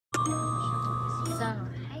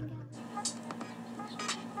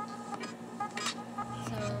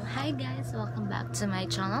guys, welcome back to my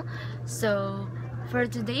channel. So for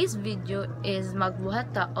today's video is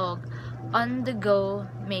magbuhat ta og on the go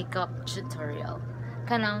makeup tutorial.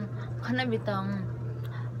 Kanang bitang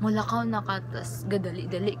mulakaw na ka tas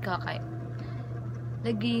gadali-dali ka kay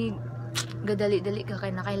lagi gadali-dali ka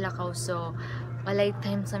kay nakailakaw, so walay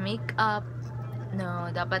time sa makeup.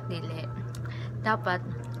 No, dapat dili, dapat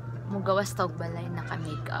mugawas tawag balay naka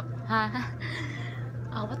makeup ha.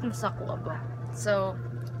 Awat mo sa ko ba. So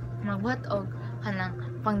magbuhat og kanang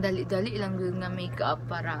pangdali-dali lang gyud nga makeup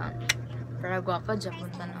para gwapa jud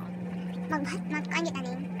kun tanaw. Magkaanit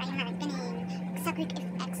aning primer kaning sa quick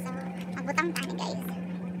effect, so magbutang tani guys.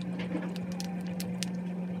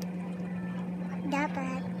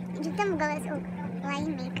 Dapat jud ta magawas og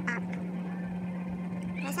eye makeup.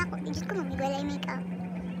 Rasa ko jud ko magwalay makeup.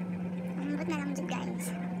 Ambot na lang jud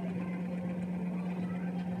guys.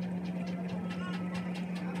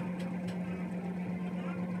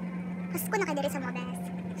 Pasko na kadiri sa mga best.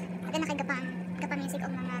 Ada na kay gapa music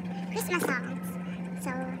og mga Christmas songs.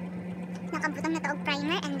 So nakabutang na ta og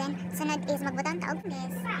primer, and then sunod is magbutang ta og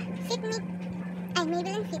this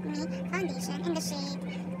Maybelline Fit Me Foundation in the shade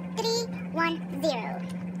 310.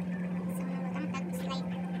 So magbutang ta slight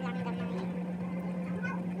lang gamay.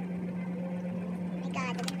 My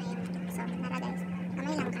god, dali na yun. So nara guys,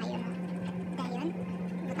 kamay lang kayo no. Dayon,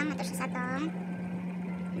 butang na to siya sa tong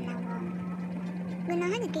nawong.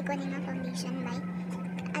 Gunahan nagkay ko ni mga foundation by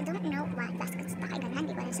I don't know what, basta kasi pakaiganan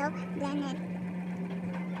di ko na. So blend it,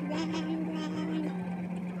 blend lang.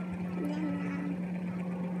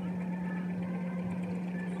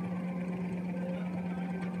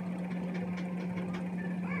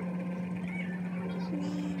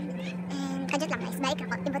 And kajot lang guys, balik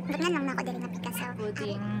ako, ibot na lang ako dali nga pika. So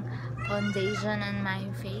Putting foundation on my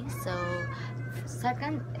face. So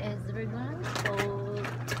second is we're going to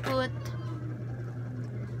put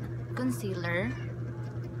concealer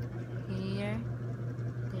here,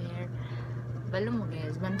 there. Balo mo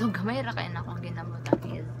guys, bantong gamay ra kay na akong ginamutang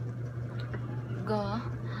is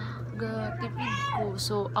tipid ko.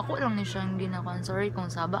 So ako lang ni siyang ginakon. Sorry kung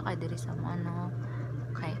saba kay diri sa mo ano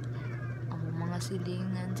kay ang mga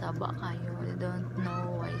silingan saba kayo. I don't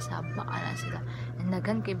know why saba ana sila. And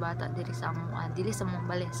dagan kay bata diri sa mo dili sa mong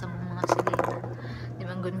bali sa mga silingan. Di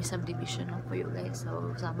man gud mi subdivision no po you guys.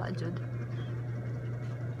 So saba jud.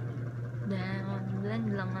 Then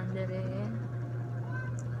blend lang andere.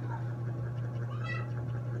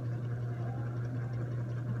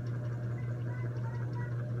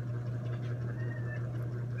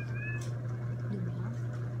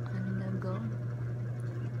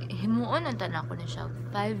 Himuon ang tanan ko na siya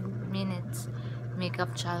 5 minutes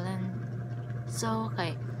makeup challenge. So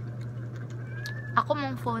okay, ako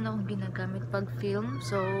mang phone akong ginagamit pag film,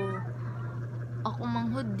 so ako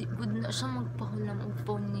mang hud na siya magpahulam og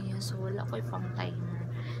phone niya, so wala ko'y pang timer.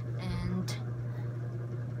 And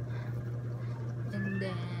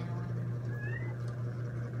then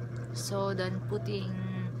so then putting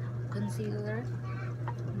concealer,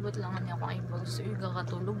 but lang niya ako ibag, so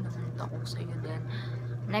ikakatulog naman ako sa iyo. Then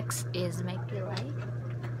next is my Careline.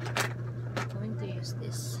 I'm going to use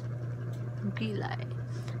this Careline.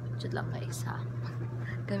 Jud lang guys ha.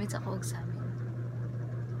 Gamit sa ko sa amin.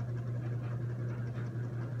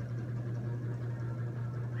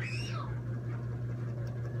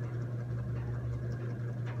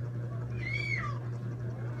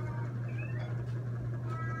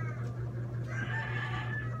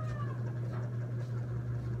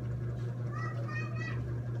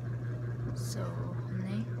 So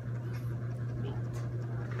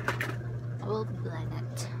I will blend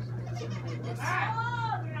it with this.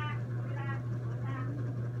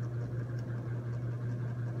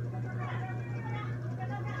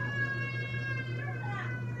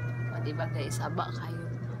 O diba guys, saba kayo.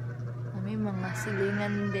 May mga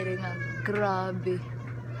silingan dire nga grabe.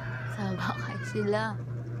 Saba kayo sila.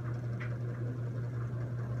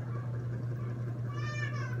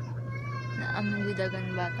 Naamang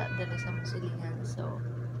gidagan bata dala sa silingan. So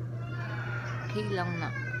okay lang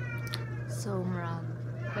na. So marag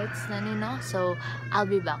bites na ni no. So I'll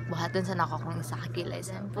be back. Buhaton sa nako kung isa kakilay.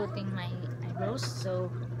 So I'm putting my eyebrows. So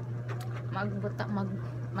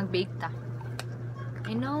mag-bake ta.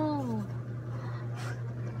 I know.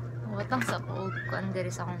 Watang sa ko kuan diri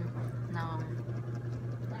sa akong na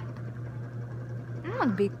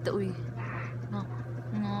mag-bake ta uy.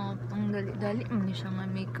 No, ang dali-dali man ni siya nga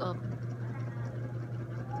makeup.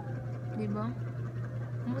 Diba?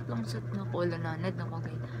 Umot lang sa na ko lananad na ko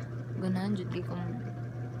kay ganahan jud kay kung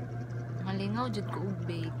malingaw jud ko og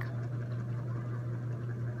bake.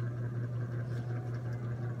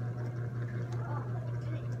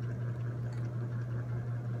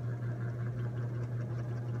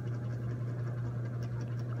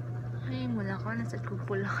 ako nasa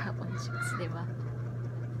kupula akong cheeks, diba?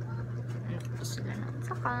 Ano sila na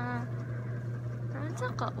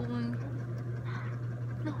saka uy,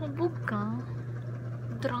 nahubog ka,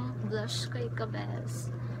 drunk blush kay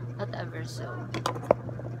kabes, whatever. So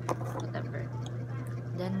whatever,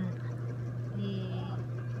 then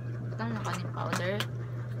butang na kanin powder,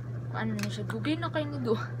 ano na siya, gugay na kayo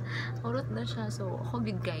nido. Hurot na siya. So ako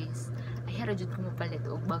gid guys, ay hara jud ko mapalit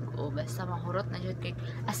og bag-o basta mahurot na jud kay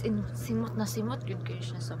as in simot na simot jud kay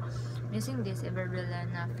siya. So using this Everbella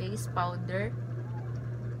na face powder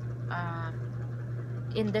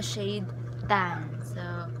in the shade tan. So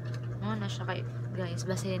mo na siya kay guys,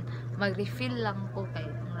 basin mag-refill lang ko kay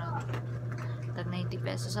tag 90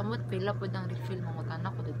 pesos samot pila pud ang refill, mangutan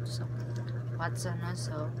ako dito sa Watson na.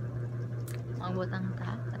 So magbutang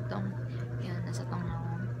ta atong yan nasa tong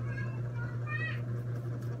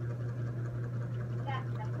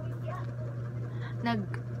nag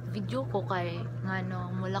video ko kay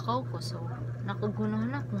ngano mulakaw ko. So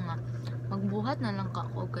nakagunahan ako nga magbuhat na lang ka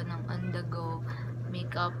ako ganang on-the-go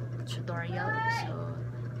makeup tutorial.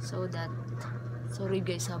 So that, sorry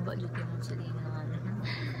guys, haba jud yung salingan.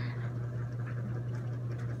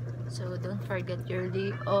 So don't forget your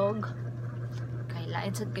liog, kay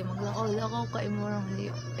lain sad kay maglakaw-lakaw kay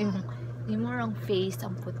imong face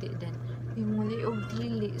ang puti din imong liog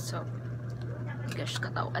dili. So gosh,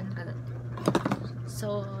 katawan ka.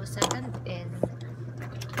 So second is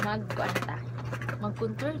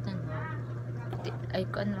mag-contour na no. Ay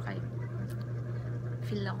kuan na kay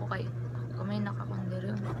feel lang ko kay kamay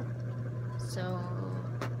nakakondir. So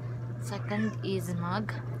second is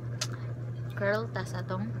curl tas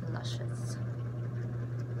atong lashes.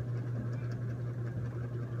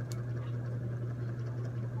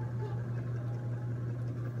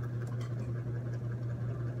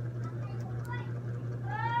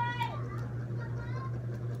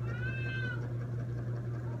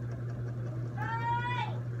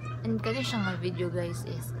 And kasi siya nga video guys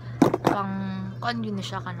is pang yun na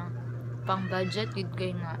siya kanang pang budget yun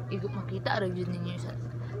kayo nga makita ara yun ninyo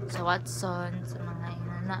sa Watson, sa mga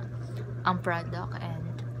inana ang product.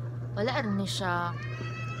 And wala rin ni siya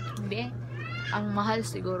ang mahal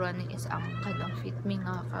siguro ni is ang kadang Fit Me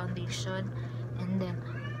nga foundation, and then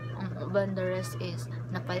ang uban the rest is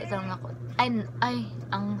napalit lang ako ay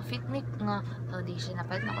ang Fit Me nga foundation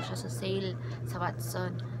napalit na ko siya sa sale sa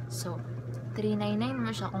Watson. So $399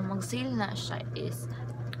 mo siya, kung mag-sale na siya is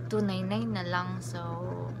 $299 na lang. So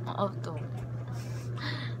auto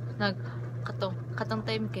katong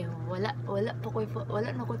time kay wala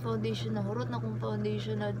na ko foundation, nahurot na kong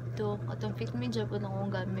foundation na to katong Fit Me Japon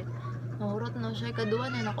akong gamit, nahurot na siya,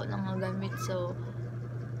 kaduwa na ako nang gamit. So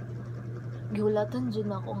giulatan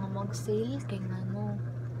dyan ako nga mag-sale kay ngano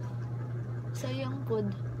sayang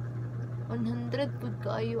pod 100 pod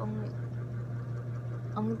kaayo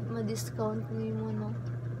ang ma-discount nimo no.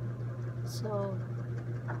 So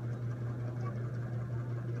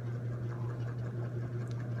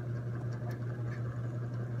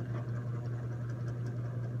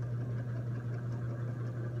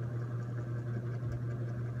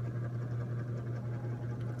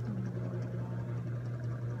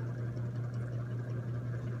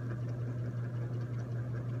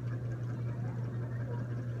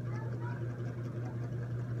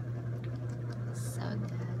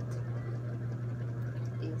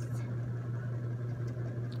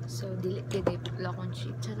dili kay day pala akong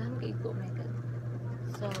cheap charan kay ko, oh my god.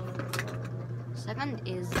 So second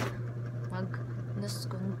is nose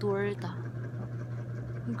contour ta.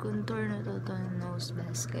 Contour na to nose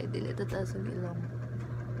best kay dili ta sa ilong.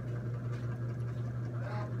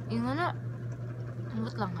 Yung ano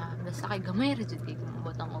mabot lang ha, basta kay gamay ra jud kay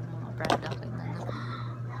kumabot ang mga product kay nano.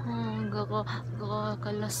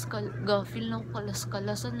 Feel na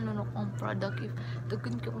kalas-kalasan na ang product if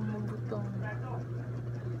dagan ka mabutang.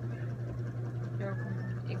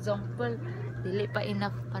 Example, dili pa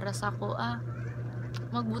enough para sa ako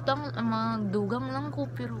magbutang magdugam lang ko,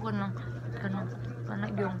 pero kanang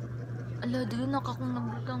yung ala dili na akong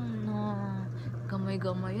nagbutang na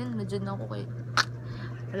gamay-gamay yun, nadyan ako kay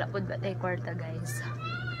wala po ba tayo kwarta guys.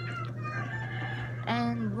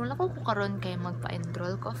 And wala ko karon kay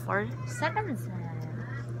magpa-enroll ko for second sem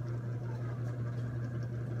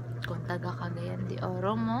kung taga Cagayan de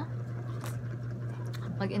Oro mo,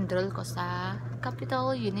 mag-enroll ko sa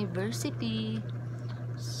Capital University.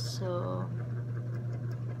 So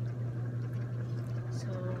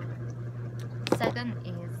second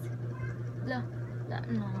is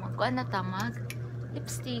magkuha na tamag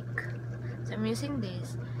lipstick. So I'm using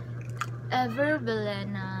this Everbella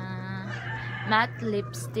matte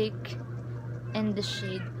lipstick in the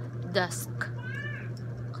shade Dusk.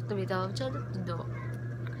 sakto bitaw siya do.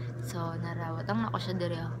 So narawat ang ako siya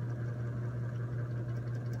diri.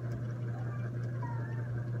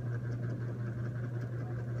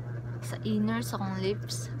 Sa inner sa kong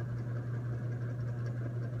lips.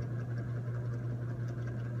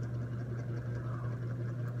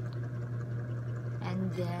 And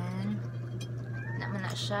then naman na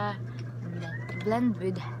siya, and then blend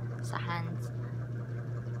with sa hands.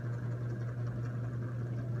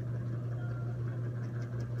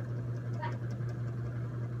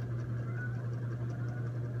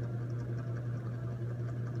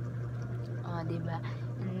 O, diba?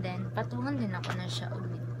 And then patungan din ako na siya og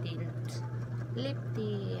tint, lip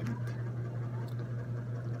tint.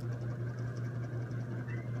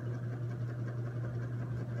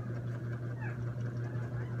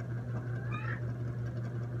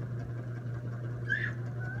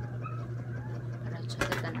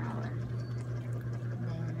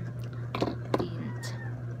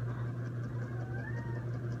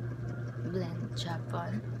 Blend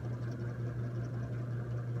Japan.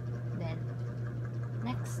 Then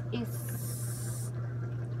next is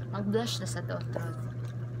mag-blush na sa to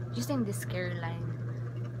using this Careline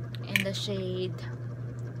in the shade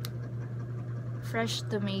Fresh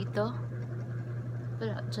Tomato.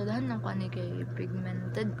 Wala, tsadahan lang kani kay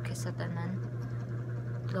pigmented kay sa tanan.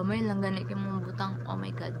 Gamay lang gani kay mong butang. Oh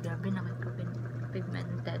my god, grabe na kay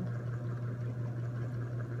pigmented.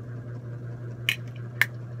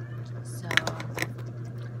 So,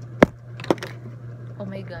 oh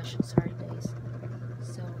my gosh, sorry guys.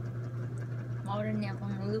 So, maura niya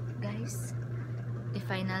akong look guys.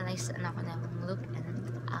 I-finalize na ako na akong look and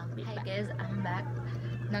I'll be back. Hi guys, I'm back.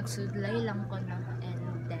 Nagsudlay lang ko na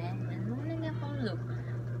and then, ano na niya akong look?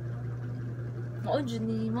 Mao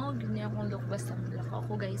niya akong look basta black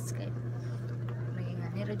ako guys kay may nga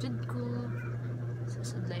nirajud ko.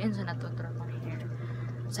 Sasudlayan sa natutra kong hair.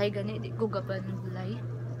 Say gani, di ko gaban gulay.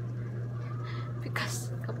 Because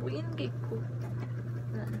kapuin kay ko.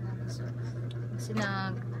 So, kasi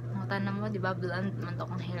nangutan na mo, di ba, blonde man to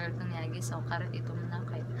kong hair itong yagi. So, karat ito na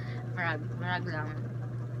kay marag lang.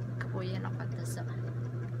 Kapuyan ako. So,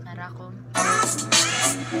 nara ko.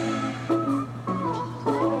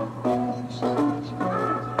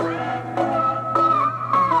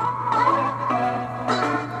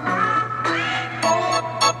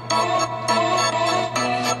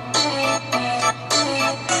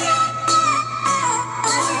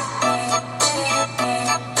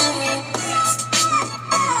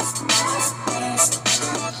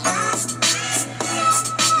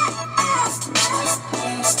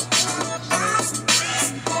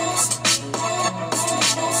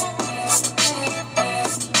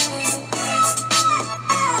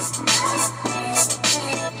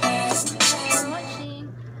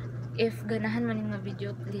 If ganahan man yung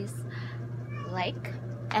video, please like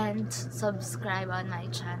and subscribe on my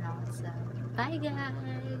channel. So, bye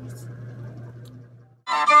guys!